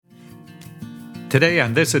Today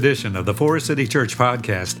on this edition of the Forest City Church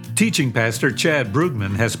podcast, teaching pastor Chad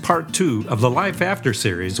Brugman has part 2 of the Life After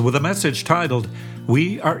series with a message titled,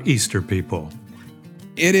 We Are Easter People.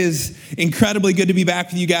 It is incredibly good to be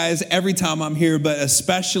back with you guys every time I'm here, but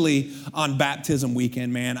especially on baptism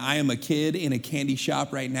weekend, man. I am a kid in a candy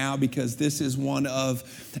shop right now because this is one of,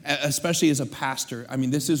 especially as a pastor, I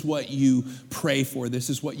mean, this is what you pray for. This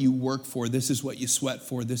is what you work for. This is what you sweat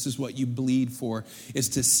for. This is what you bleed for, is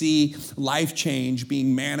to see life change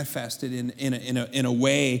being manifested in a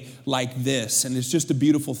way like this. And it's just a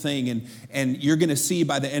beautiful thing. And you're going to see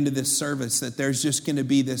by the end of this service that there's just going to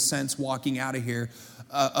be this sense walking out of here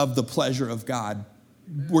of the pleasure of God.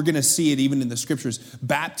 We're going to see it even in the scriptures.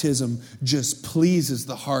 Baptism just pleases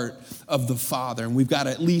the heart of the Father. And we've got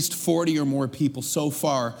at least 40 or more people so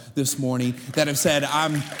far this morning that have said,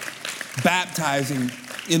 I'm baptizing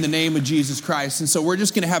in the name of Jesus Christ. And so we're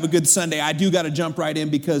just going to have a good Sunday. I do got to jump right in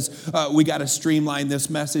because we got to streamline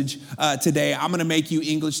this message today. I'm going to make you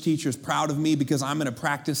English teachers proud of me because I'm going to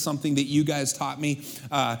practice something that you guys taught me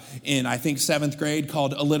in, I think, 7th grade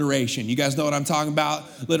called alliteration. You guys know what I'm talking about?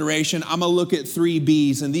 Alliteration. I'm going to look at 3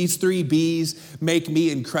 B's, and these 3 B's make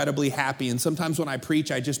me incredibly happy. And sometimes when I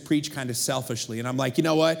preach, I just preach kind of selfishly. And I'm like, you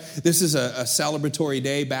know what? This is a celebratory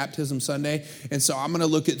day, Baptism Sunday. And so I'm going to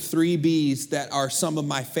look at 3 B's that are some of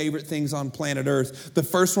my favorite things on planet Earth. The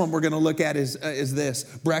first one we're going to look at is this: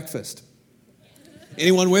 breakfast.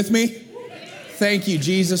 Anyone with me? Thank you,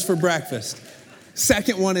 Jesus, for breakfast.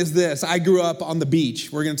 Second one is this: I grew up on the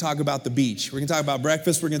beach. We're going to talk about the beach. We're going to talk about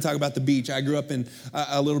breakfast. We're going to talk about the beach. I grew up in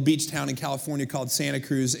a little beach town in California called Santa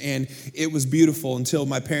Cruz, and it was beautiful until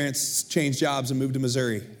my parents changed jobs and moved to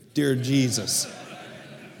Missouri. Dear Jesus.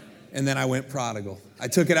 And then I went prodigal. I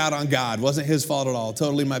took it out on God. Wasn't his fault at all.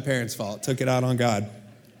 Totally my parents' fault. Took it out on God.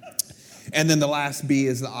 And then the last B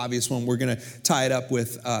is the obvious one. We're going to tie it up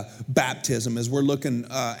with baptism as we're looking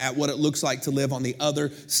at what it looks like to live on the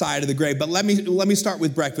other side of the grave. But let me start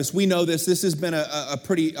with breakfast. We know this. This has been a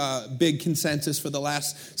pretty big consensus for the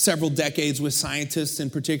last several decades with scientists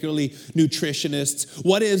and particularly nutritionists.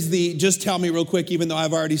 What is just tell me real quick, even though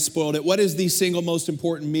I've already spoiled it, what is the single most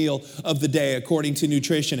important meal of the day according to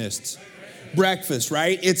nutritionists? Breakfast,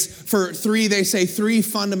 right? It's for 3, they say 3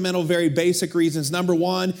 fundamental, very basic reasons. Number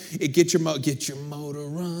 1, it gets your motor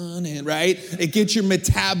running, right? It gets your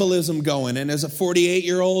metabolism going. And as a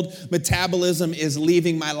 48-year-old, metabolism is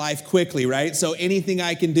leaving my life quickly, right? So anything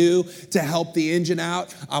I can do to help the engine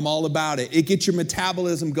out, I'm all about it. It gets your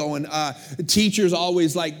metabolism going. Teachers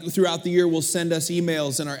always, throughout the year, will send us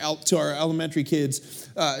emails to our elementary kids,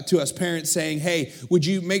 to us parents saying, hey, would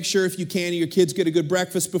you make sure if you can your kids get a good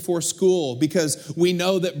breakfast before school? Because we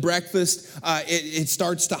know that breakfast, it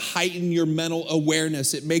starts to heighten your mental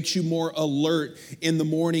awareness. It makes you more alert in the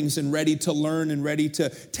mornings and ready to learn and ready to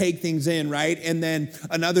take things in, right? And then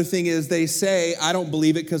another thing is they say, I don't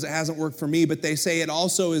believe it because it hasn't worked for me, but they say it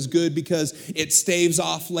also is good because it staves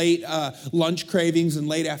off late lunch cravings and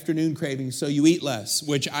late afternoon cravings, so you eat less,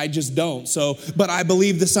 which I just don't. But I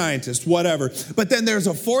believe the scientists, whatever. But then there's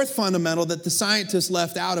a 4th fundamental that the scientists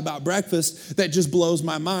left out about breakfast that just blows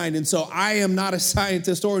my mind. And so I am not a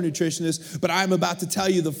scientist or a nutritionist, but I'm about to tell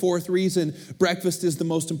you the 4th reason breakfast is the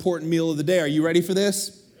most important meal of the day. Are you ready for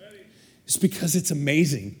this? Ready. It's because it's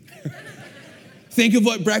amazing. Think of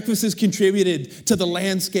what breakfast has contributed to the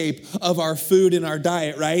landscape of our food and our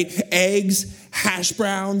diet, right? Eggs, hash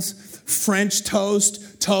browns, French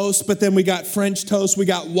toast, but then we got French toast, we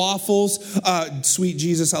got waffles, sweet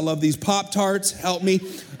Jesus, I love these Pop-Tarts, help me.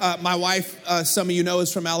 My wife, some of you know,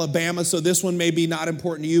 is from Alabama, so this one may be not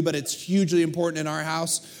important to you, but it's hugely important in our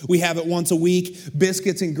house. We have it once a week,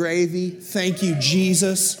 biscuits and gravy. Thank you,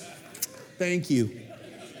 Jesus. Thank you.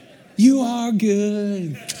 You are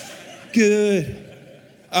good.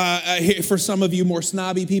 For some of you more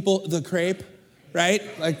snobby people, the crepe, right?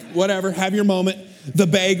 Whatever, have your moment. The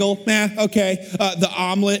bagel, okay. The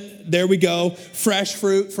omelet, there we go. Fresh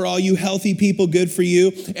fruit for all you healthy people, good for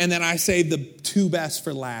you. And then I saved the 2 best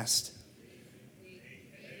for last.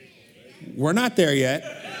 We're not there yet.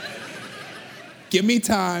 Give me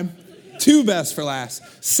time. 2 best for last.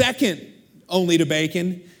 Second only to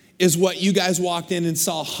bacon is what you guys walked in and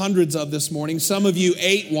saw hundreds of this morning. Some of you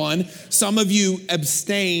ate one. Some of you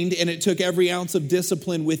abstained, and it took every ounce of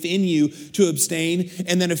discipline within you to abstain.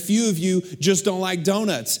 And then a few of you just don't like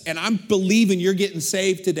donuts. And I'm believing you're getting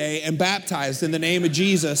saved today and baptized in the name of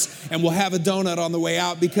Jesus. And we'll have a donut on the way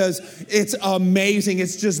out because it's amazing.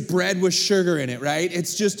 It's just bread with sugar in it, right?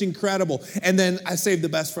 It's just incredible. And then I saved the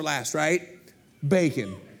best for last, right?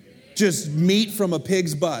 Bacon. Just meat from a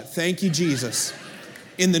pig's butt. Thank you, Jesus.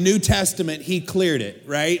 In the New Testament, he cleared it,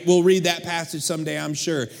 right? We'll read that passage someday, I'm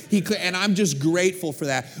sure. And I'm just grateful for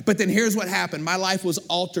that. But then here's what happened. My life was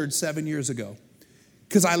altered 7 years ago.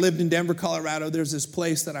 Because I lived in Denver, Colorado. There's this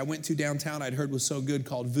place that I went to downtown I'd heard was so good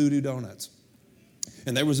called Voodoo Donuts.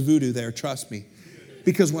 And there was voodoo there, trust me.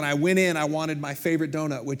 Because when I went in, I wanted my favorite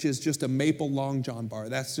donut, which is just a maple Long John bar.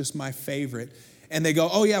 That's just my favorite. And they go,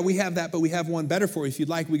 oh yeah, we have that, but we have one better for you if you'd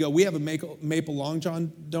like. We go, we have a maple Long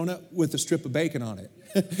John donut with a strip of bacon on it.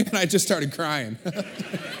 And I just started crying.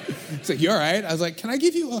 It's like, you all right? I was like, can I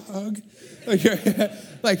give you a hug?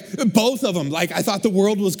 Like both of them, like I thought the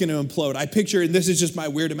world was going to implode. I picture, and this is just my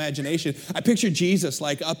weird imagination, I picture Jesus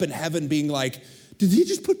like up in heaven being like, did he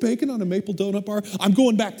just put bacon on a maple donut bar? I'm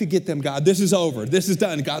going back to get them, God. This is over. This is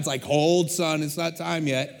done. God's like, hold, son, it's not time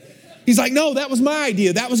yet. He's like, no, that was my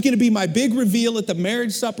idea. That was going to be my big reveal at the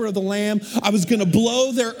marriage supper of the Lamb. I was going to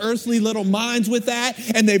blow their earthly little minds with that,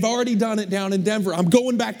 and they've already done it down in Denver. I'm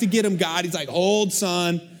going back to get them, God. He's like, hold,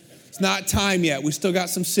 son. It's not time yet. We still got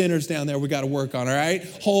some sinners down there we got to work on, all right?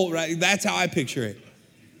 Hold, right? That's how I picture it.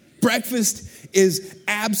 Breakfast is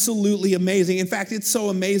absolutely amazing. In fact, it's so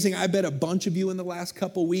amazing, I bet a bunch of you in the last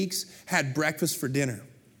couple weeks had breakfast for dinner.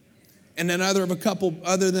 And then other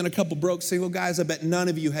than a couple broke single guys, I bet none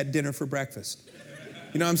of you had dinner for breakfast.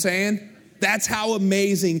 You know what I'm saying? That's how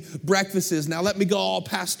amazing breakfast is. Now let me go all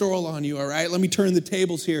pastoral on you, all right? Let me turn the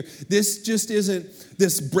tables here. This just isn't,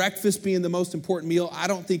 this breakfast being the most important meal, I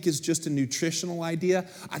don't think is just a nutritional idea.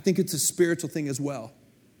 I think it's a spiritual thing as well.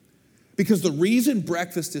 Because the reason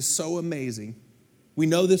breakfast is so amazing, we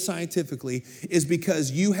know this scientifically, is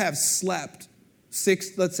because you have slept 6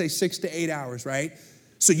 to 8 hours, right?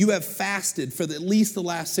 So you have fasted for at least the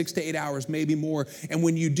last 6 to 8 hours, maybe more. And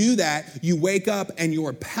when you do that, you wake up and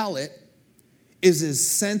your palate is as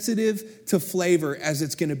sensitive to flavor as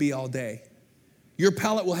it's going to be all day. Your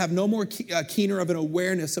palate will have no more keener of an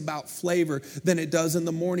awareness about flavor than it does in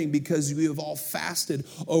the morning because we have all fasted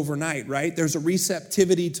overnight, right? There's a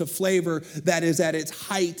receptivity to flavor that is at its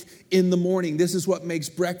height in the morning. This is what makes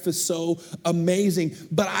breakfast so amazing.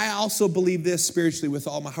 But I also believe this spiritually with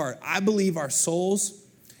all my heart. I believe our souls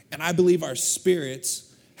and I believe our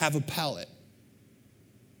spirits have a palate.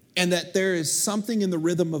 And that there is something in the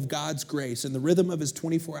rhythm of God's grace, in the rhythm of his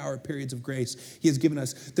 24-hour periods of grace he has given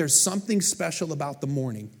us. There's something special about the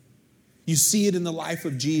morning. You see it in the life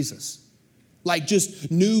of Jesus. Like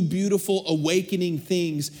just new, beautiful, awakening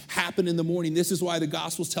things happen in the morning. This is why the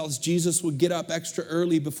Gospels tell us Jesus would get up extra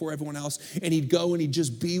early before everyone else, and he'd go and he'd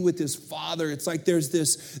just be with his Father. It's like there's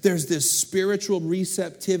this spiritual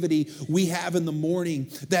receptivity we have in the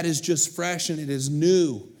morning that is just fresh and it is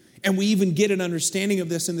new. And we even get an understanding of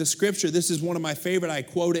this in the scripture. This is one of my favorite. I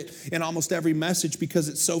quote it in almost every message because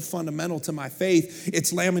it's so fundamental to my faith.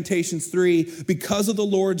 It's Lamentations 3. Because of the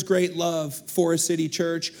Lord's great love for a city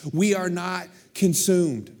church, we are not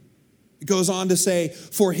consumed. It goes on to say,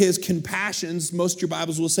 for his compassions, most of your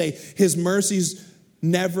Bibles will say, his mercies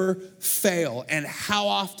never fail. And how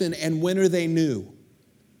often and when are they new?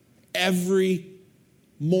 Every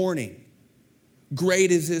morning.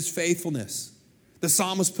 Great is his faithfulness. The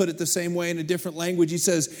psalmist put it the same way in a different language. He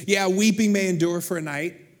says, yeah, weeping may endure for a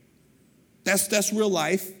night. That's real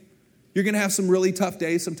life. You're going to have some really tough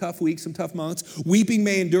days, some tough weeks, some tough months. Weeping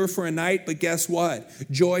may endure for a night, but guess what?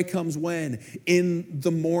 Joy comes when? In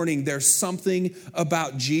the morning. There's something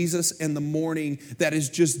about Jesus in the morning that is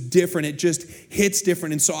just different. It just hits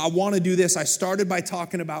different. And so I want to do this. I started by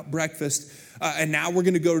talking about breakfast. And now we're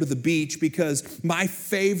going to go to the beach because my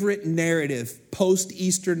favorite narrative,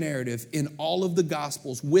 post-Easter narrative in all of the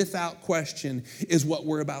Gospels, without question, is what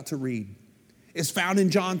we're about to read. It's found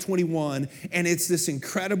in John 21, and it's this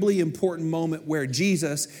incredibly important moment where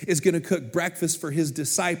Jesus is going to cook breakfast for his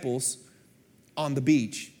disciples on the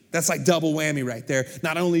beach. That's like double whammy right there.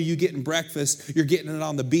 Not only are you getting breakfast, you're getting it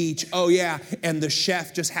on the beach. Oh yeah, and the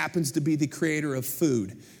chef just happens to be the creator of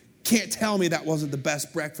food. Can't tell me that wasn't the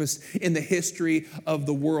best breakfast in the history of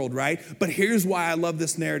the world, right? But here's why I love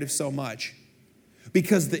this narrative so much.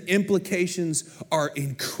 Because the implications are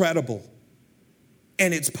incredible.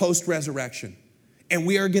 And it's post-resurrection. And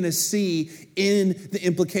we are going to see in the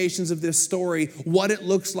implications of this story what it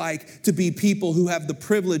looks like to be people who have the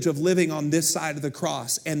privilege of living on this side of the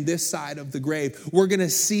cross and this side of the grave. We're going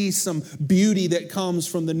to see some beauty that comes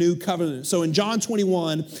from the new covenant. So in John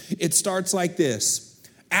 21, it starts like this.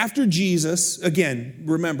 After Jesus, again,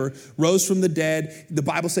 remember, rose from the dead, the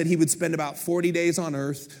Bible said he would spend about 40 days on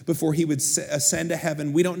earth before he would ascend to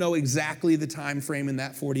heaven. We don't know exactly the time frame in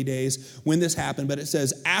that 40 days when this happened, but it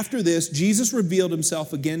says, after this, Jesus revealed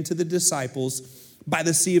himself again to the disciples by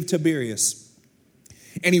the Sea of Tiberias.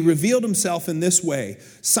 And he revealed himself in this way.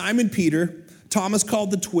 Simon Peter, Thomas called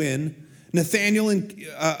the twin, Nathanael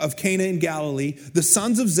of Cana in Galilee, the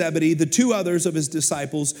sons of Zebedee, the two others of his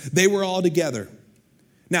disciples, they were all together.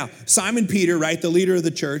 Now, Simon Peter, right, the leader of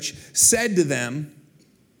the church, said to them,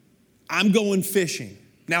 I'm going fishing.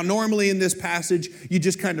 Now, normally in this passage, you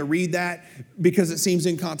just kind of read that because it seems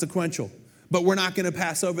inconsequential. But we're not going to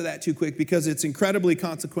pass over that too quick because it's incredibly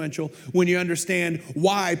consequential when you understand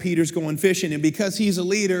why Peter's going fishing. And because he's a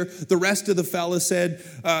leader, the rest of the fellas said,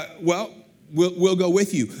 we'll go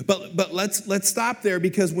with you. But let's stop there,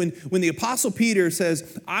 because when the Apostle Peter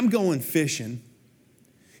says, I'm going fishing,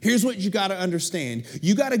 here's what you got to understand.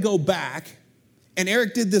 You got to go back, and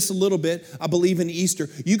Eric did this a little bit, I believe, in Easter.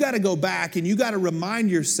 You got to go back and you got to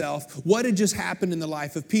remind yourself what had just happened in the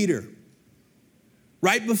life of Peter.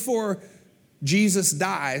 Right before Jesus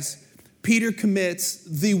dies, Peter commits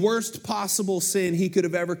the worst possible sin he could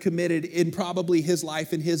have ever committed in probably his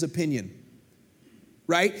life, in his opinion.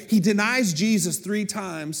 Right? He denies Jesus 3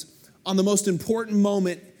 times on the most important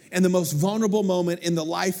moment and the most vulnerable moment in the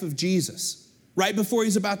life of Jesus. Right before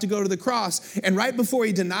he's about to go to the cross. And right before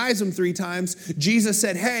he denies him 3 times, Jesus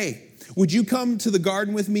said, hey, would you come to the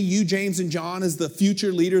garden with me, you, James, and John, as the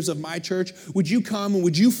future leaders of my church? Would you come and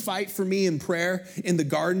would you fight for me in prayer in the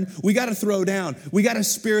garden? We got to throw down. We got a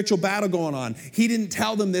spiritual battle going on. He didn't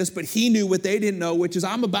tell them this, but he knew what they didn't know, which is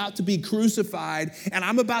I'm about to be crucified, and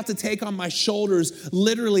I'm about to take on my shoulders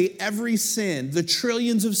literally every sin, the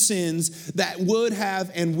trillions of sins that would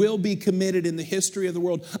have and will be committed in the history of the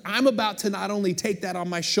world. I'm about to not only take that on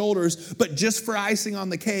my shoulders, but just for icing on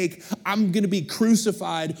the cake, I'm going to be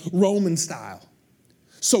crucified Roman style.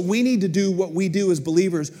 So we need to do what we do as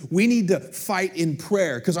believers. We need to fight in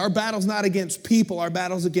prayer, because our battle's not against people. Our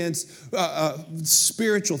battle's against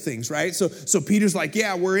spiritual things, right? So Peter's like,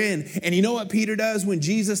 yeah, we're in. And you know what Peter does when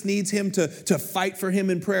Jesus needs him to fight for him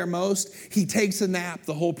in prayer most? He takes a nap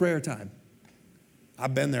the whole prayer time.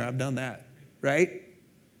 I've been there. I've done that, right?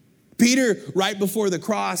 Peter, right before the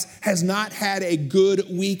cross, has not had a good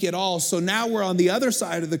week at all. So now we're on the other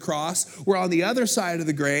side of the cross. We're on the other side of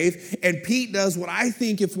the grave. And Pete does what I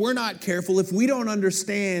think, if we're not careful, if we don't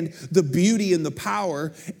understand the beauty and the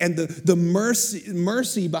power and the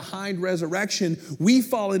mercy behind resurrection, we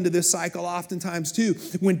fall into this cycle oftentimes too.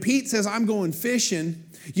 When Pete says, I'm going fishing,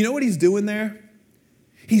 you know what he's doing there?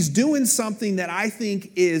 He's doing something that I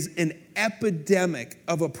think is an epidemic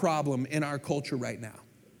of a problem in our culture right now.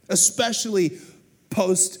 Especially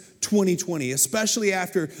post-2020, especially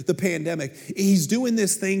after the pandemic. He's doing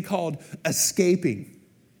this thing called escaping.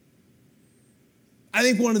 I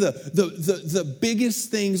think one of the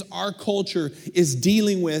biggest things our culture is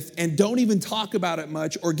dealing with, and don't even talk about it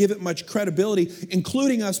much or give it much credibility,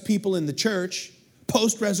 including us people in the church,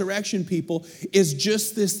 post-resurrection people, is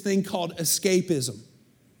just this thing called escapism.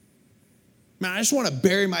 Man, I just want to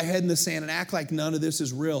bury my head in the sand and act like none of this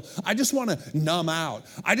is real. I just want to numb out.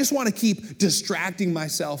 I just want to keep distracting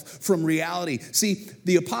myself from reality. See,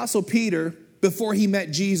 the Apostle Peter, before he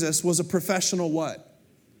met Jesus, was a professional what?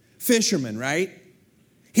 Fisherman, right?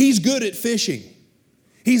 He's good at fishing.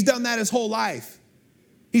 He's done that his whole life.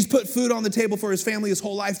 He's put food on the table for his family his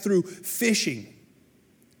whole life through fishing.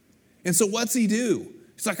 And so what's he do?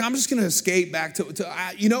 It's like, I'm just going to escape back to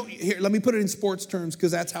here, let me put it in sports terms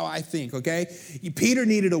because that's how I think, okay? Peter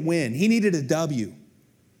needed a win. He needed a W.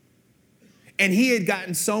 And he had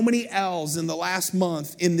gotten so many L's in the last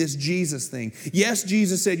month in this Jesus thing. Yes,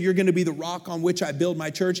 Jesus said, you're going to be the rock on which I build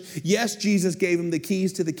my church. Yes, Jesus gave him the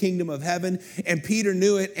keys to the kingdom of heaven. And Peter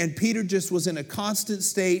knew it. And Peter just was in a constant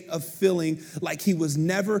state of feeling like he was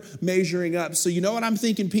never measuring up. So you know what I'm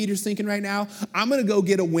thinking Peter's thinking right now? I'm going to go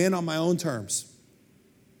get a win on my own terms.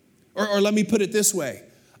 Or let me put it this way.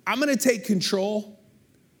 I'm going to take control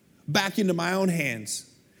back into my own hands.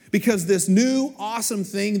 Because this new awesome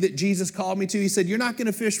thing that Jesus called me to, he said, you're not going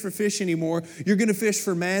to fish for fish anymore. You're going to fish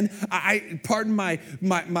for men. I pardon my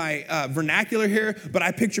vernacular here, but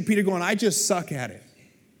I picture Peter going, I just suck at it.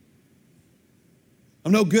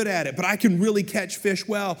 I'm no good at it, but I can really catch fish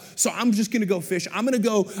well. So I'm just going to go fish. I'm going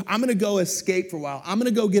to go escape for a while. I'm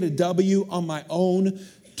going to go get a W on my own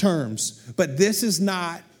terms. But this is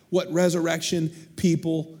not what resurrection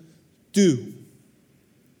people do.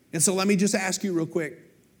 And so let me just ask you real quick,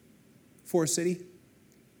 Forest City,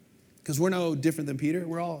 because we're no different than Peter.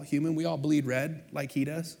 We're all human. We all bleed red like he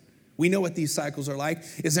does. We know what these cycles are like.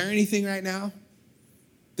 Is there anything right now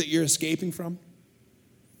that you're escaping from?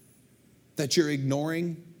 That you're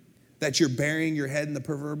ignoring? That you're burying your head in the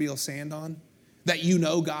proverbial sand on? That you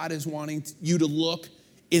know God is wanting you to look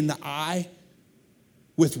in the eye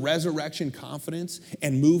with resurrection confidence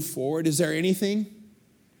and move forward? Is there anything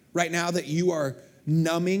right now that you are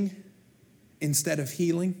numbing instead of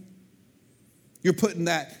healing? You're putting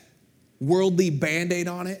that worldly Band-Aid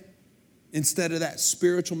on it instead of that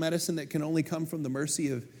spiritual medicine that can only come from the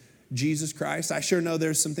mercy of Jesus Christ. I sure know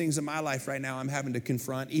there's some things in my life right now I'm having to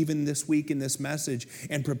confront, even this week in this message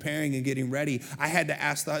and preparing and getting ready. I had to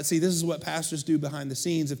ask, this is what pastors do behind the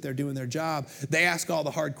scenes if they're doing their job. They ask all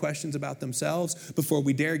the hard questions about themselves before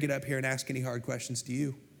we dare get up here and ask any hard questions to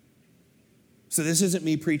you. So this isn't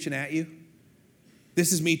me preaching at you.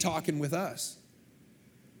 This is me talking with us.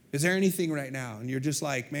 Is there anything right now? And you're just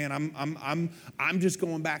like, man, I'm just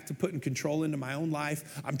going back to putting control into my own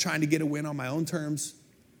life. I'm trying to get a win on my own terms.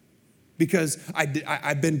 Because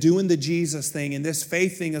I've been doing the Jesus thing, and this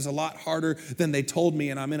faith thing is a lot harder than they told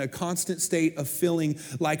me, and I'm in a constant state of feeling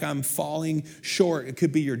like I'm falling short. It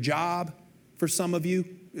could be your job for some of you,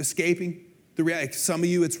 escaping. Some of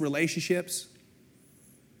you, it's relationships.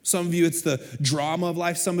 Some of you, it's the drama of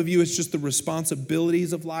life. Some of you, it's just the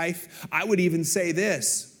responsibilities of life. I would even say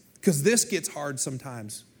this, because this gets hard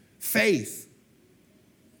sometimes. Faith.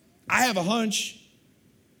 I have a hunch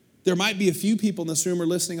there might be a few people in this room or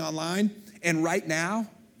listening online, and right now,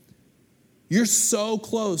 you're so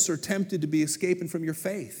close or tempted to be escaping from your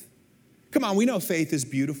faith. Come on, we know faith is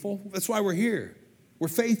beautiful. That's why we're here. We're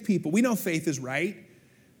faith people. We know faith is right.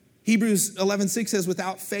 Hebrews 11:6 says,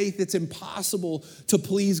 without faith, it's impossible to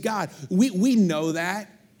please God. We know that.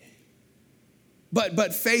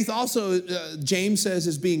 But faith also, James says,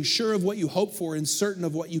 is being sure of what you hope for and certain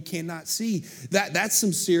of what you cannot see. That's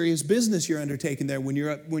some serious business you're undertaking there when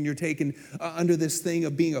you're taken under this thing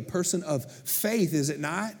of being a person of faith, is it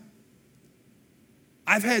not?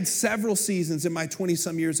 I've had several seasons in my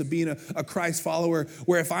 20-some years of being a Christ follower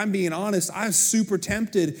where, if I'm being honest, I was super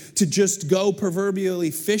tempted to just go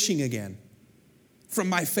proverbially fishing again from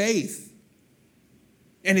my faith.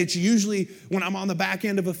 And it's usually when I'm on the back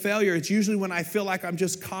end of a failure, it's usually when I feel like I'm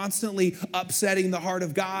just constantly upsetting the heart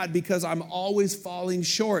of God because I'm always falling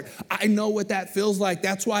short. I know what that feels like.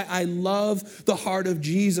 That's why I love the heart of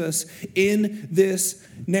Jesus in this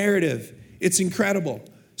narrative. It's incredible.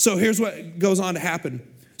 So here's what goes on to happen.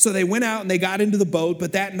 So they went out and they got into the boat,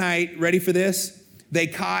 but that night, ready for this? They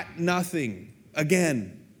caught nothing.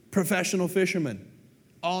 Again, professional fishermen,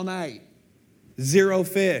 all night, 0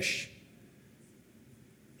 fish.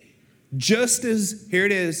 Just as, here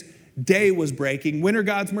it is, day was breaking. When are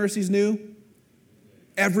God's mercies new?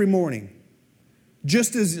 Every morning.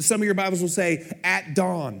 Just as some of your Bibles will say, at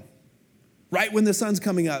dawn. Right when the sun's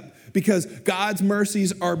coming up. Because God's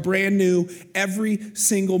mercies are brand new every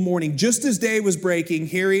single morning. Just as day was breaking,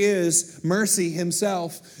 here he is, mercy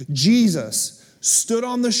himself. Jesus stood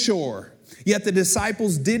on the shore. Yet the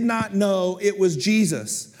disciples did not know it was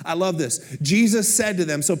Jesus. I love this. Jesus said to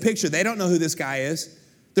them, so picture, they don't know who this guy is.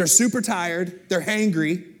 They're super tired. They're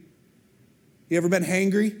hangry. You ever been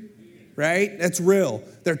hangry? Right? That's real.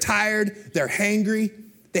 They're tired. They're hangry.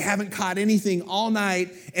 They haven't caught anything all night.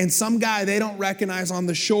 And some guy they don't recognize on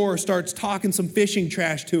the shore starts talking some fishing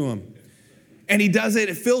trash to them. And he does it,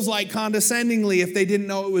 it feels like condescendingly if they didn't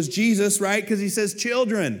know it was Jesus, right? Because he says,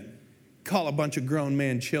 children. Call a bunch of grown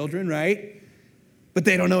men children, right? But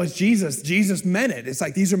they don't know it's Jesus. Jesus meant it. It's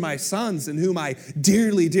like, these are my sons in whom I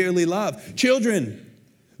dearly, dearly love. Children.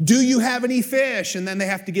 Do you have any fish? And then they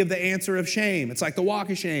have to give the answer of shame. It's like the walk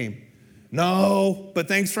of shame. No, but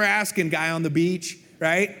thanks for asking, guy on the beach,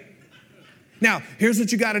 right? Now, here's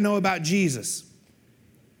what you got to know about Jesus.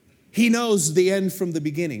 He knows the end from the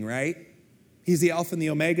beginning, right? He's the Alpha and the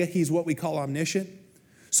Omega. He's what we call omniscient.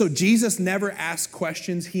 So Jesus never asks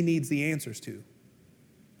questions he needs the answers to.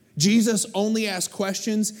 Jesus only asks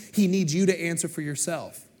questions he needs you to answer for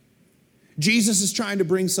yourself. Jesus is trying to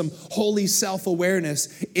bring some holy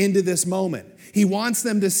self-awareness into this moment. He wants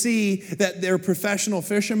them to see that they're professional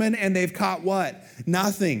fishermen and they've caught what?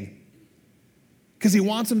 Nothing. Because he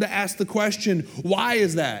wants them to ask the question, why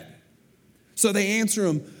is that? So they answer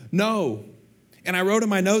him, no. And I wrote in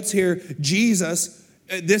my notes here, Jesus,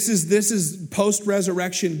 this is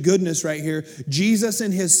post-resurrection goodness right here. Jesus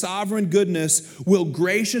in his sovereign goodness will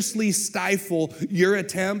graciously stifle your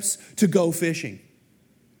attempts to go fishing.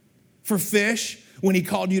 For fish, when he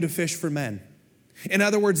called you to fish for men. In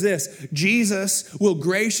other words, this, Jesus will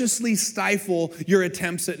graciously stifle your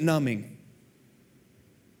attempts at numbing.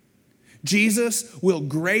 Jesus will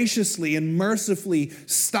graciously and mercifully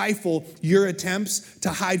stifle your attempts to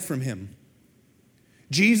hide from him.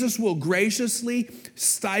 Jesus will graciously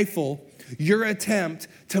stifle your attempt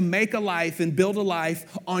to make a life and build a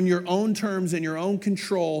life on your own terms and your own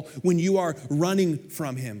control when you are running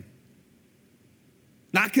from him.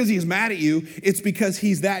 Not because he's mad at you, it's because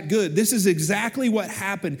he's that good. This is exactly what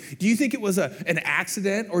happened. Do you think it was an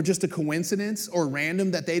accident or just a coincidence or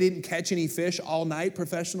random that they didn't catch any fish all night,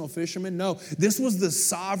 professional fishermen? No, this was the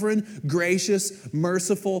sovereign, gracious,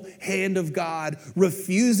 merciful hand of God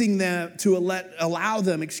refusing them to allow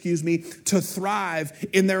them to thrive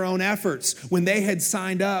in their own efforts when they had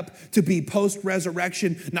signed up to be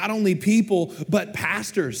post-resurrection, not only people, but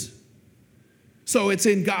pastors. So it's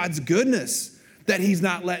in God's goodness that he's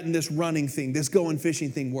not letting this running thing, this going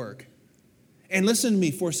fishing thing work. And listen to me,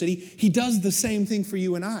 Forest City, he does the same thing for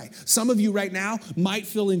you and I. Some of you right now might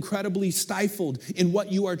feel incredibly stifled in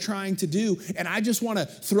what you are trying to do. And I just want to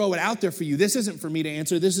throw it out there for you. This isn't for me to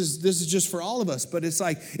answer. This is just for all of us. But it's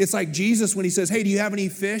like Jesus when he says, hey, do you have any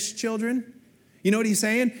fish, children? You know what he's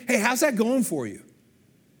saying? Hey, how's that going for you?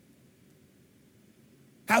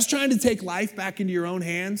 How's trying to take life back into your own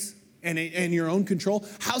hands? And your own control.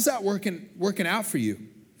 How's that working out for you?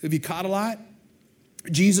 Have you caught a lot?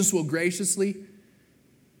 Jesus will graciously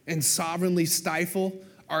and sovereignly stifle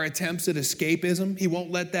our attempts at escapism. He won't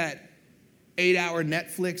let that 8-hour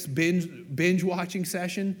Netflix binge watching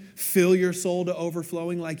session fill your soul to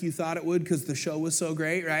overflowing like you thought it would because the show was so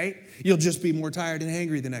great, right? You'll just be more tired and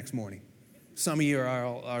hangry the next morning. Some of you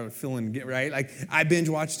are feeling, right? Like I binge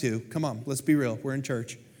watched too. Come on, let's be real. We're in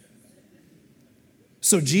church.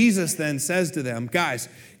 So Jesus then says to them, guys,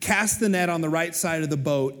 cast the net on the right side of the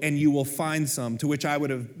boat and you will find some, to which I would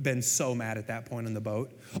have been so mad at that point on the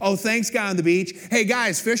boat. Oh, thanks, guy on the beach. Hey,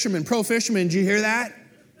 guys, fishermen, pro fishermen, did you hear that?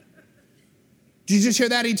 Did you just hear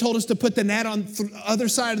that? He told us to put the net on the other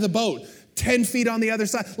side of the boat, 10 feet on the other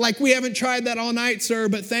side. Like we haven't tried that all night, sir,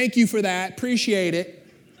 but thank you for that. Appreciate it,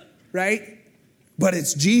 right? But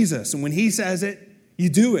it's Jesus, and when he says it, you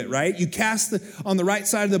do it, right? You cast on the right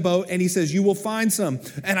side of the boat, and he says, you will find some.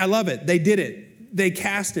 And I love it. They did it. They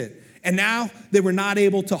cast it. And now they were not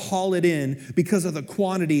able to haul it in because of the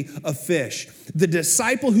quantity of fish. The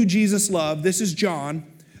disciple who Jesus loved, this is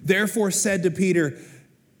John, therefore said to Peter,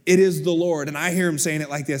 it is the Lord. And I hear him saying it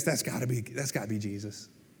like this, that's got to be Jesus.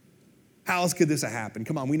 How else could this have happened?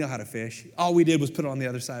 Come on, we know how to fish. All we did was put it on the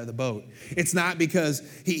other side of the boat. It's not because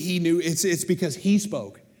he knew, it's because he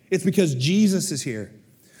spoke. It's because Jesus is here.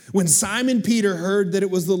 When Simon Peter heard that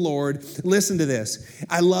it was the Lord, listen to this.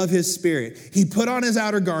 I love his spirit. He put on his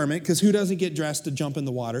outer garment, because who doesn't get dressed to jump in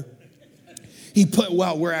the water?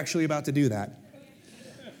 We're actually about to do that.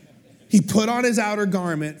 He put on his outer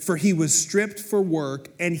garment, for he was stripped for work,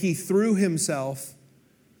 and he threw himself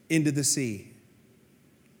into the sea.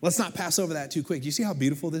 Let's not pass over that too quick. Do you see how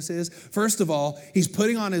beautiful this is? First of all, he's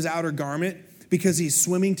putting on his outer garment because he's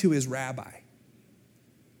swimming to his rabbi.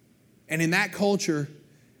 And in that culture,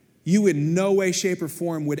 you in no way, shape, or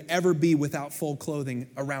form would ever be without full clothing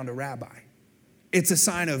around a rabbi. It's a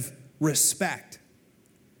sign of respect.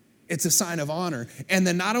 It's a sign of honor. And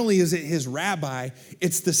then not only is it his rabbi,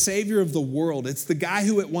 it's the Savior of the world. It's the guy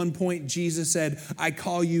who at one point Jesus said, I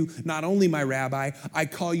call you not only my rabbi, I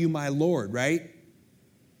call you my Lord, right?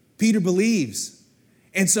 Peter believes.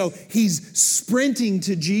 And so he's sprinting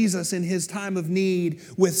to Jesus in his time of need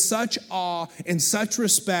with such awe and such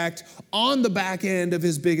respect on the back end of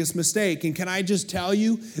his biggest mistake. And can I just tell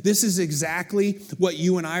you, this is exactly what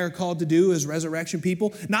you and I are called to do as resurrection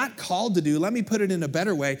people. Not called to do, let me put it in a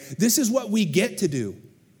better way. This is what we get to do.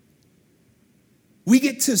 We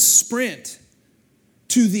get to sprint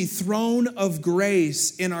to the throne of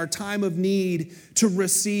grace in our time of need to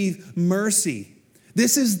receive mercy.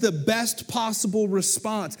 This is the best possible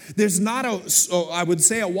response. There's not I would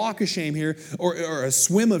say a walk of shame here or a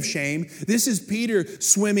swim of shame. This is Peter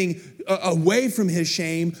swimming away from his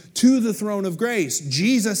shame to the throne of grace.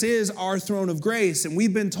 Jesus is our throne of grace. And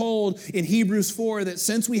we've been told in Hebrews 4 that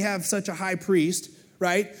since we have such a high priest,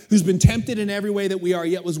 right, who's been tempted in every way that we are,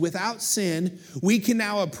 yet was without sin, we can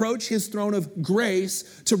now approach his throne of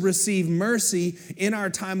grace to receive mercy in our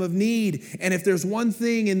time of need. And if there's one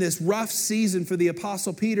thing in this rough season for the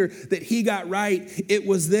Apostle Peter that he got right, it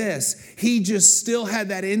was this. He just still had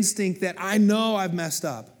that instinct that I know I've messed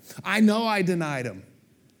up. I know I denied him.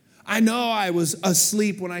 I know I was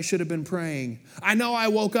asleep when I should have been praying. I know I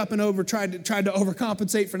woke up and tried to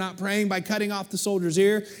overcompensate for not praying by cutting off the soldier's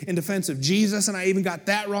ear in defense of Jesus, and I even got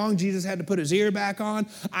that wrong. Jesus had to put his ear back on.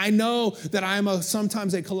 I know that I'm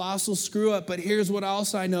sometimes a colossal screw-up, but here's what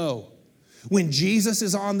else I know. When Jesus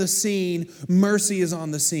is on the scene, mercy is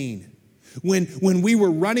on the scene. When we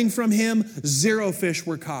were running from him, 0 fish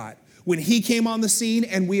were caught. When he came on the scene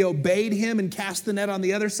and we obeyed him and cast the net on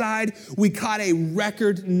the other side, we caught a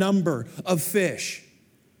record number of fish.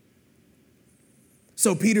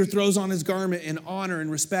 So Peter throws on his garment in honor and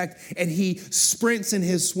respect, and he sprints in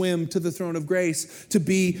his swim to the throne of grace to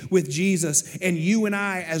be with Jesus. And you and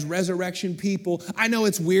I, as resurrection people, I know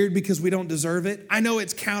it's weird because we don't deserve it. I know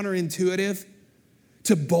it's counterintuitive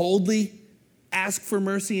to boldly ask for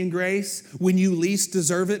mercy and grace when you least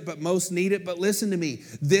deserve it, but most need it. But listen to me.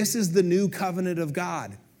 This is the new covenant of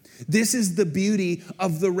God. This is the beauty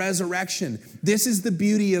of the resurrection. This is the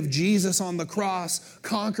beauty of Jesus on the cross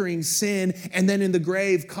conquering sin and then in the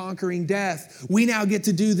grave conquering death. We now get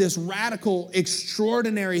to do this radical,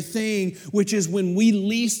 extraordinary thing, which is when we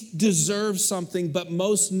least deserve something but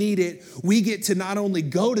most need it, we get to not only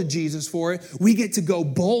go to Jesus for it, we get to go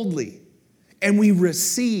boldly and we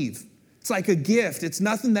receive. It's like a gift. It's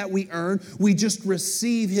nothing that we earn. We just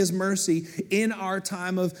receive his mercy in our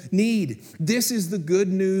time of need. This is the good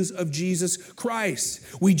news of Jesus Christ.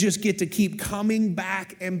 We just get to keep coming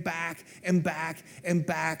back and back and back and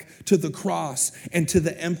back to the cross and to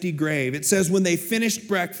the empty grave. It says when they finished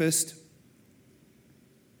breakfast.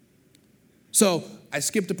 So I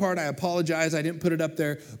skipped a part. I apologize. I didn't put it up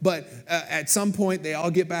there. But at some point, they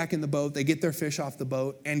all get back in the boat. They get their fish off the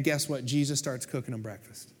boat. And guess what? Jesus starts cooking them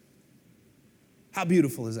breakfast. How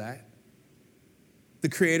beautiful is that? The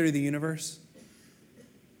creator of the universe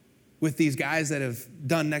with these guys that have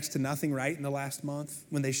done next to nothing right in the last month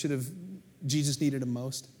when they should have, Jesus needed them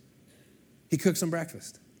most. He cooks them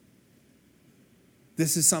breakfast.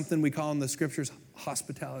 This is something we call in the scriptures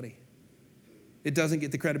hospitality. It doesn't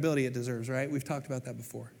get the credibility it deserves, right? We've talked about that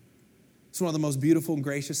before. It's one of the most beautiful and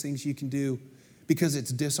gracious things you can do because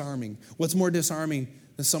it's disarming. What's more disarming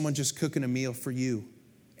than someone just cooking a meal for you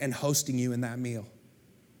and hosting you in that meal?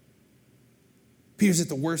 Peter's at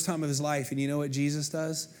the worst time of his life, and you know what Jesus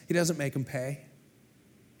does? He doesn't make him pay.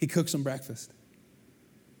 He cooks him breakfast.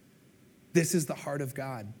 This is the heart of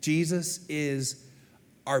God. Jesus is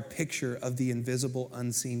our picture of the invisible,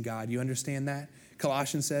 unseen God. You understand that?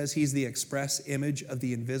 Colossians says he's the express image of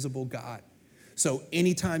the invisible God. So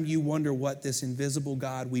anytime you wonder what this invisible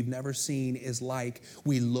God we've never seen is like,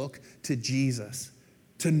 we look to Jesus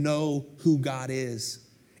to know who God is.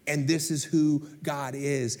 And this is who God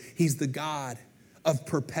is. He's the God of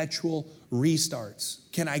perpetual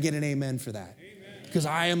restarts. Can I get an amen for that? Because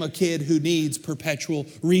I am a kid who needs perpetual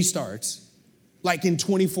restarts. Like in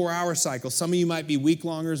 24-hour cycles. Some of you might be week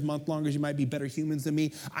longers, month longers. You might be better humans than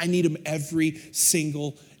me. I need them every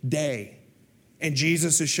single day. And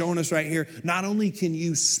Jesus is showing us right here, not only can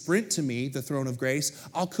you sprint to me, the throne of grace,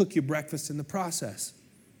 I'll cook you breakfast in the process.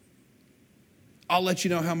 I'll let you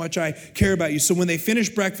know how much I care about you. So when they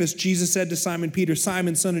finished breakfast, Jesus said to Simon Peter,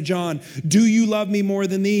 Simon, son of John, do you love me more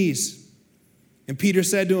than these? And Peter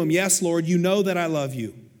said to him, yes, Lord, you know that I love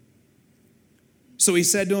you. So he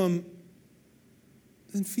said to him,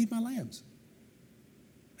 then feed my lambs.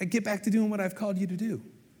 Get back to doing what I've called you to do.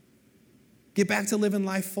 Get back to living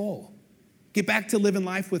life full. Get back to living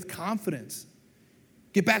life with confidence.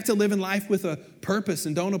 Get back to living life with a purpose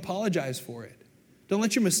and don't apologize for it. Don't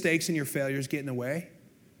let your mistakes and your failures get in the way.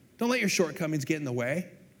 Don't let your shortcomings get in the way.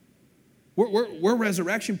 We're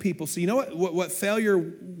resurrection people. So you know what failure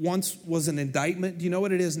once was an indictment? Do you know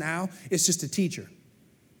what it is now? It's just a teacher.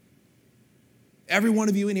 Every one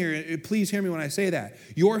of you in here, please hear me when I say that.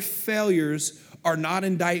 Your failures are not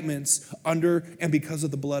indictments under and because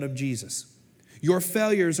of the blood of Jesus. Your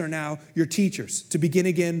failures are now your teachers to begin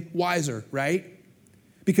again wiser, right?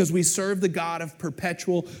 Because we serve the God of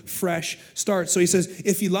perpetual fresh starts. So he says,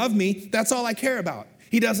 if you love me, that's all I care about.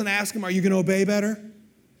 He doesn't ask him, are you going to obey better?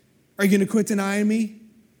 Are you going to quit denying me?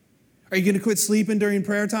 Are you going to quit sleeping during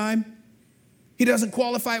prayer time? He doesn't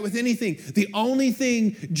qualify it with anything. The only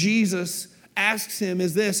thing Jesus asks him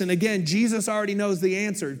is this. And again, Jesus already knows the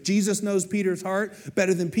answer. Jesus knows Peter's heart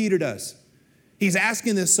better than Peter does. He's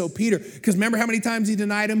asking this so Peter, because remember how many times he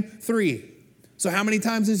denied him? 3. So how many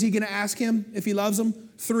times is he going to ask him if he loves him?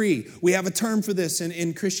 3. We have a term for this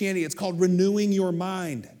in Christianity. It's called renewing your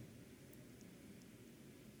mind.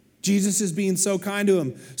 Jesus is being so kind to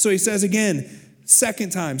him. So he says again,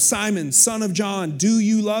 second time, Simon, son of John, do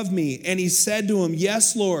you love me? And he said to him,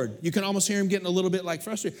 yes, Lord. You can almost hear him getting a little bit like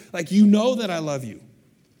frustrated. Like, you know that I love you.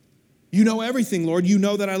 You know everything, Lord. You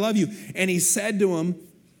know that I love you. And he said to him,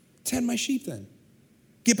 tend my sheep then.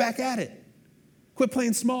 Get back at it. Quit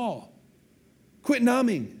playing small. Quit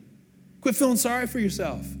numbing. Quit feeling sorry for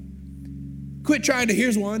yourself. Quit trying to,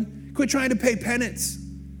 here's one, quit trying to pay penance.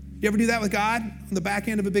 You ever do that with God on the back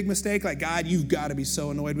end of a big mistake? Like, God, you've got to be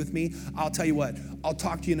so annoyed with me. I'll tell you what, I'll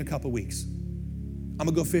talk to you in a couple weeks. I'm going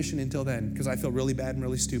to go fishing until then because I feel really bad and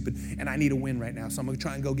really stupid and I need a win right now. So I'm going to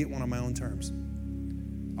try and go get one on my own terms.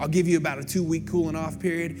 I'll give you about a 2-week cooling off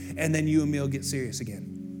period and then you and me will get serious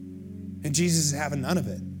again. And Jesus is having none of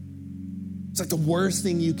it. It's like the worst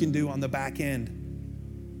thing you can do on the back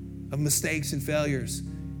end of mistakes and failures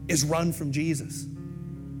is run from Jesus.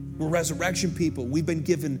 We're resurrection people. We've been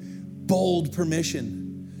given bold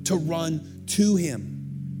permission to run to him.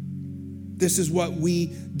 This is what we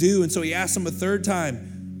do. And so he asked him a third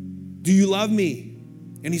time, do you love me?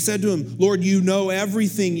 And he said to him, Lord, you know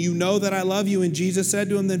everything. You know that I love you. And Jesus said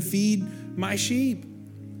to him, then feed my sheep.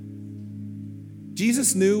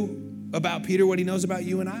 Jesus knew about Peter what he knows about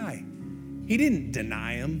you and I. He didn't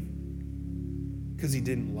deny him because he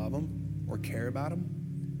didn't love him or care about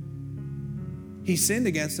him. He sinned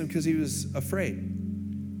against him because he was afraid.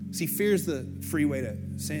 See, fear is the free way to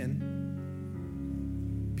sin.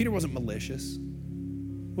 Peter wasn't malicious.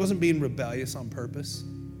 He wasn't being rebellious on purpose.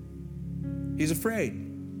 He's afraid.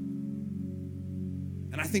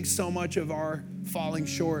 And I think so much of our falling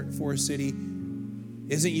short, Forest City,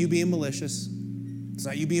 isn't you being malicious. It's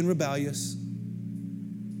not you being rebellious.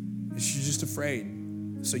 It's you're just afraid,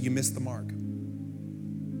 so you miss the mark.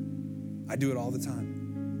 I do it all the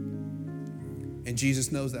time. And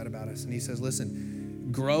Jesus knows that about us. And he says, listen,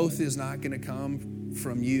 growth is not going to come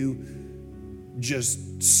from you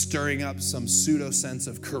just stirring up some pseudo sense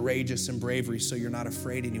of courageous and bravery so you're not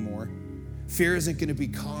afraid anymore. Fear isn't going to be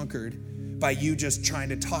conquered by you just trying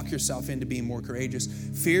to talk yourself into being more courageous.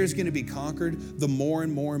 Fear is going to be conquered the more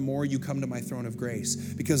and more and more you come to my throne of grace.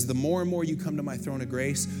 Because the more and more you come to my throne of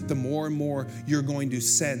grace, the more and more you're going to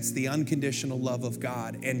sense the unconditional love of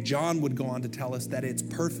God. And John would go on to tell us that it's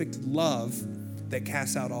perfect love that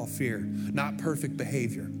casts out all fear, not perfect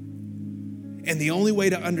behavior. And the only way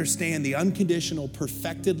to understand the unconditional,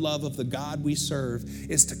 perfected love of the God we serve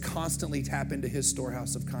is to constantly tap into his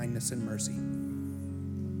storehouse of kindness and mercy.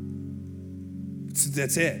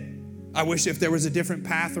 That's it. I wish if there was a different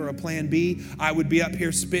path or a plan B, I would be up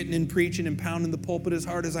here spitting and preaching and pounding the pulpit as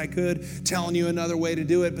hard as I could, telling you another way to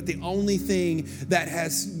do it. But the only thing that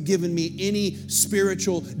has given me any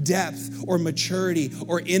spiritual depth or maturity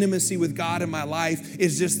or intimacy with God in my life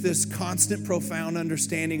is just this constant, profound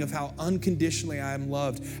understanding of how unconditionally I am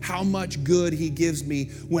loved, how much good he gives me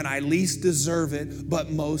when I least deserve it,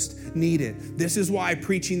 but most need it. This is why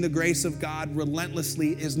preaching the grace of God relentlessly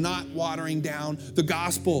is not watering down the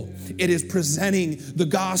gospel. It is presenting the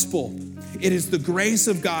gospel. It is the grace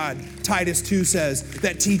of God, Titus 2 says,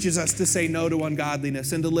 that teaches us to say no to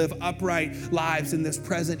ungodliness and to live upright lives in this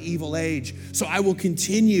present evil age. So I will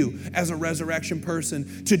continue as a resurrection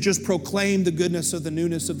person to just proclaim the goodness of the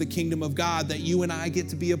newness of the kingdom of God that you and I get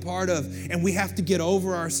to be a part of. And we have to get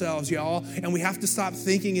over ourselves, y'all. And we have to stop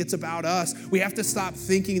thinking it's about us. We have to stop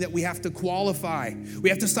thinking that we have to qualify. We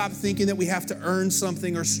have to stop thinking that we have to earn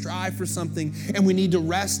something or strive for something. And we need to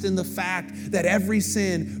rest in the fact that every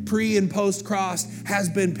sin, pre and post cross, has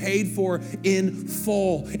been paid for in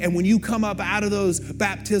full. And when you come up out of those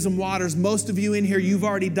baptism waters, most of you in here, you've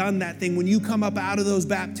already done that thing. When you come up out of those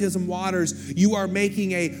baptism waters, you are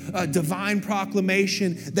making a divine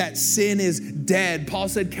proclamation that sin is dead. Paul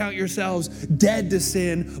said, count yourselves dead to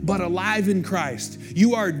sin, but alive in Christ.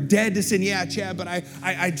 You are dead to sin. Yeah, Chad, but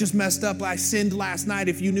I just messed up. I sinned last night.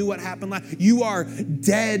 If you knew what happened you are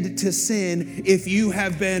dead to sin if you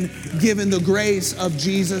have been given the grace of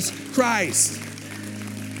Jesus Christ.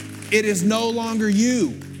 It is no longer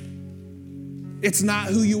you. It's not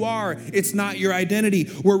who you are. It's not your identity.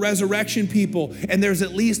 We're resurrection people, and there's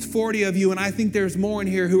at least 40 of you, and I think there's more in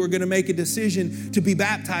here who are going to make a decision to be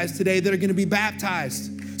baptized today that are going to be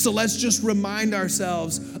baptized. So let's just remind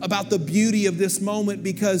ourselves about the beauty of this moment,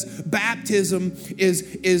 because baptism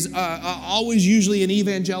is always usually in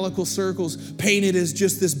evangelical circles painted as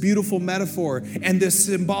just this beautiful metaphor and this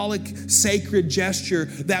symbolic sacred gesture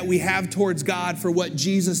that we have towards God for what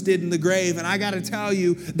Jesus did in the grave. And I got to tell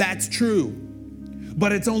you, that's true,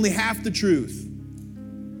 but it's only half the truth.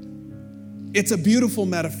 It's a beautiful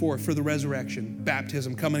metaphor for the resurrection,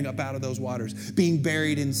 baptism, coming up out of those waters, being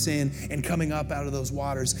buried in sin and coming up out of those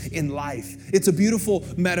waters in life. It's a beautiful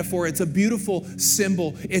metaphor. It's a beautiful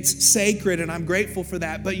symbol. It's sacred, and I'm grateful for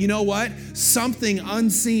that. But you know what? Something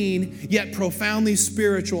unseen yet profoundly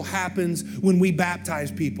spiritual happens when we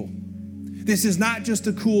baptize people. This is not just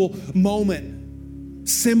a cool moment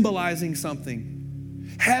symbolizing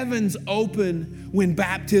something. Heavens open when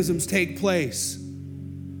baptisms take place.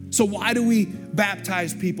 So why do we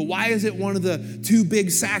baptize people? Why is it one of the two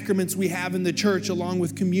big sacraments we have in the church along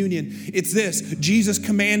with communion? It's this. Jesus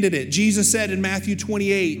commanded it. Jesus said in Matthew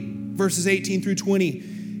 28, verses 18 through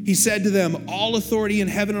 20, he said to them, all authority in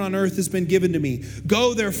heaven and on earth has been given to me.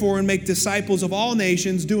 Go therefore and make disciples of all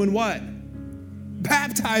nations, doing what?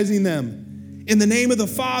 Baptizing them In the name of the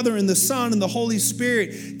Father and the Son and the Holy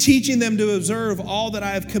Spirit, teaching them to observe all that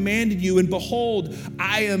I have commanded you. And behold,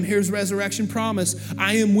 I am," here's resurrection promise,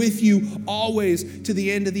 "I am with you always to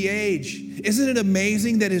the end of the age." Isn't it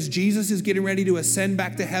amazing that as Jesus is getting ready to ascend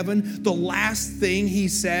back to heaven, the last thing he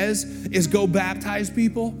says is go baptize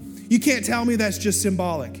people? You can't tell me that's just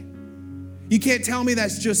symbolic. You can't tell me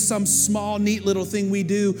that's just some small, neat little thing we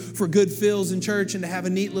do for good feels in church and to have a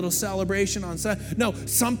neat little celebration on Sunday. No,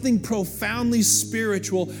 something profoundly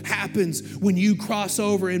spiritual happens when you cross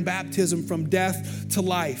over in baptism from death to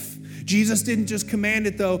life. Jesus didn't just command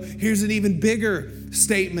it, though. Here's an even bigger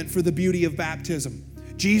statement for the beauty of baptism.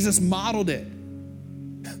 Jesus modeled it.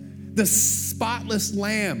 The spotless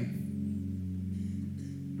Lamb,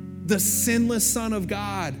 the sinless Son of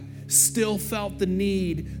God, still felt the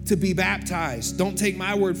need to be baptized. Don't take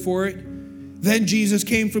my word for it. Then Jesus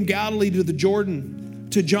came from Galilee to the Jordan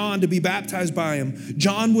to John to be baptized by him.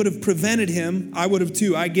 John would have prevented him, I would have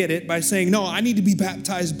too, I get it, by saying, "No, I need to be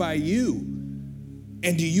baptized by you.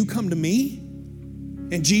 And do you come to me?"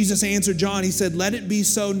 And Jesus answered John, he said, "Let it be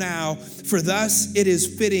so now, for thus it is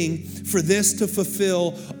fitting for this to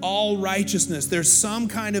fulfill all righteousness." There's some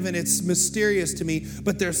kind of, and it's mysterious to me,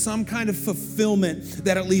 but there's some kind of fulfillment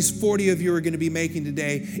that at least 40 of you are going to be making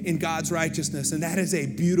today in God's righteousness. And that is a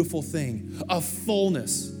beautiful thing, a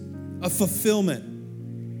fullness, a fulfillment.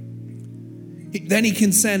 Then he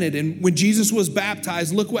consented, and when Jesus was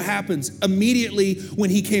baptized, look what happens. Immediately when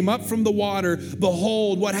he came up from the water,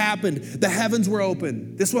 behold, what happened? The heavens were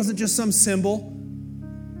open. This wasn't just some symbol.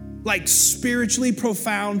 Like spiritually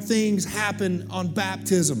profound things happen on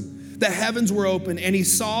baptism. The heavens were open, and he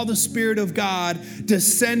saw the Spirit of God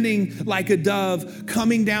descending like a dove,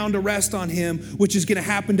 coming down to rest on him, which is going to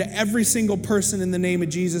happen to every single person in the name of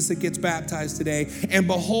Jesus that gets baptized today. And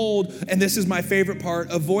behold, and this is my favorite part,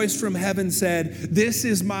 a voice from heaven said, "This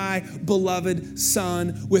is my beloved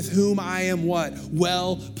Son, with whom I am" what?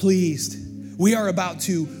 Well pleased. We are about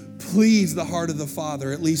to please the heart of the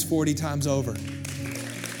Father at least 40 times over.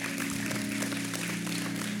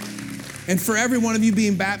 And for every one of you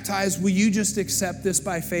being baptized, will you just accept this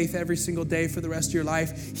by faith every single day for the rest of your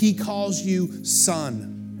life? He calls you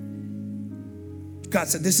son. God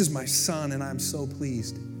said, "This is my son, and I'm so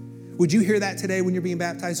pleased." Would you hear that today when you're being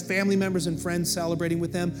baptized? Family members and friends celebrating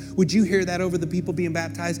with them, would you hear that over the people being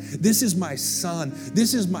baptized? "This is my son.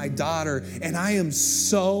 This is my daughter, and I am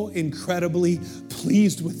so incredibly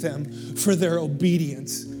pleased with them for their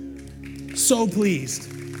obedience." So pleased.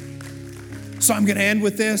 So I'm going to end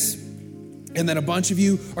with this. And then a bunch of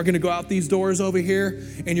you are going to go out these doors over here,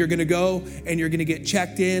 and you're going to go and you're going to get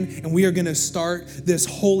checked in, and we are going to start this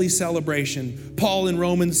holy celebration. Paul in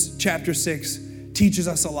Romans chapter 6 teaches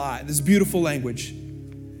us a lot. This beautiful language.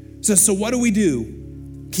 It says, "So what do we do?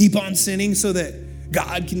 Keep on sinning so that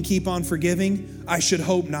God can keep on forgiving? I should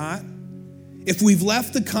hope not. If we've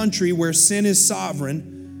left the country where sin is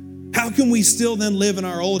sovereign, how can we still then live in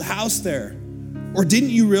our old house there? Or didn't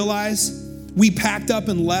you realize we packed up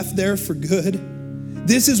and left there for good?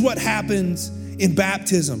 This is what happens in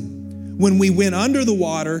baptism. When we went under the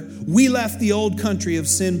water, we left the old country of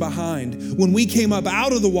sin behind. When we came up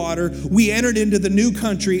out of the water, we entered into the new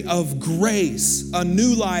country of grace, a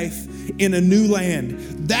new life in a new land."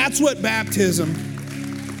 That's what baptism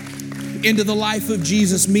into the life of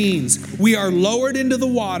Jesus means. We are lowered into the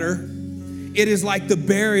water. It is like the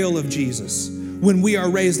burial of Jesus. When we are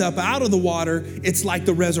raised up out of the water, it's like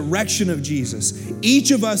the resurrection of Jesus. Each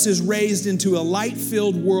of us is raised into a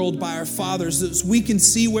light-filled world by our Father so that we can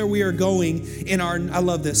see where we are going in our, I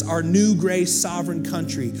love this, our new grace sovereign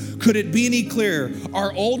country. Could it be any clearer?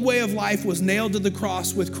 Our old way of life was nailed to the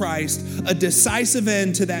cross with Christ, a decisive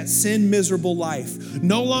end to that sin-miserable life,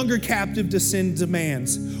 no longer captive to sin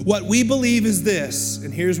demands. What we believe is this,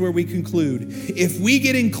 and here's where we conclude. If we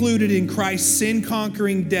get included in Christ's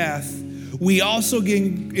sin-conquering death, we also get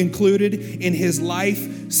included in his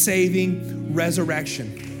life-saving resurrection.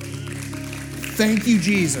 Thank you,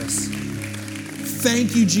 Jesus.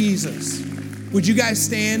 Thank you, Jesus. Would you guys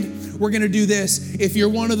stand? We're going to do this. If you're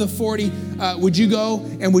one of the 40, would you go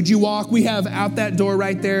and would you walk? We have out that door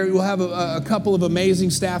right there, we'll have a couple of amazing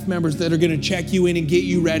staff members that are going to check you in and get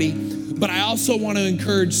you ready. But I also want to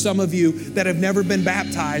encourage some of you that have never been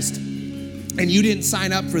baptized and you didn't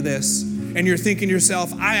sign up for this. And you're thinking to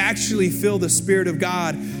yourself, I actually feel the Spirit of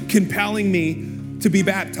God compelling me to be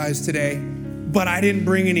baptized today, but I didn't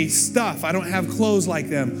bring any stuff. I don't have clothes like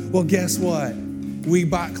them. Well, guess what? We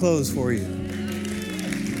bought clothes for you.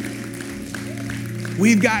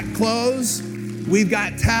 We've got clothes, we've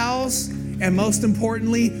got towels, and most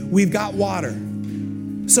importantly, we've got water.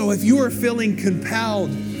 So if you are feeling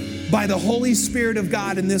compelled by the Holy Spirit of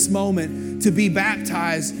God in this moment to be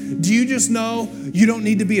baptized, do you just know you don't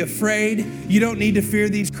need to be afraid? You don't need to fear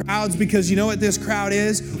these crowds, because you know what this crowd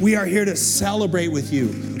is? We are here to celebrate with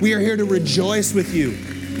you. We are here to rejoice with you.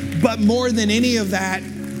 But more than any of that,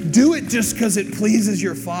 do it just because it pleases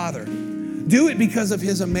your Father. Do it because of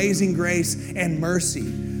His amazing grace and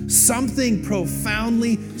mercy. Something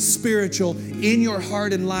profoundly spiritual in your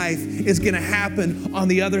heart and life is going to happen on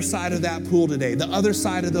the other side of that pool today, the other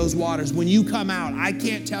side of those waters. When you come out, I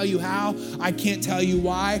can't tell you how, I can't tell you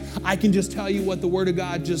why, I can just tell you what the Word of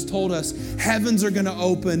God just told us. Heavens are going to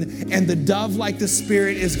open, and the dove like the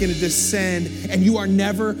Spirit is going to descend, and you are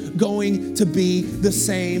never going to be the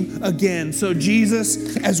same again. So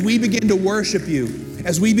Jesus, as we begin to worship you,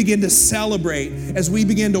 as we begin to celebrate, as we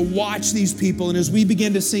begin to watch these people, and as we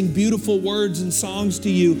begin to sing beautiful words and songs to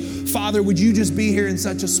you, Father, would you just be here in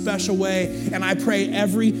such a special way? And I pray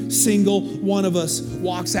every single one of us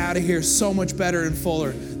walks out of here so much better and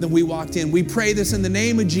fuller than we walked in. We pray this in the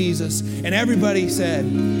name of Jesus. And everybody said,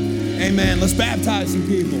 amen. Let's baptize some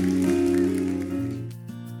people.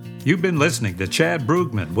 You've been listening to Chad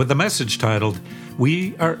Brugman with a message titled,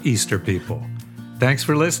 We Are Easter People. Thanks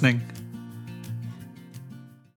for listening.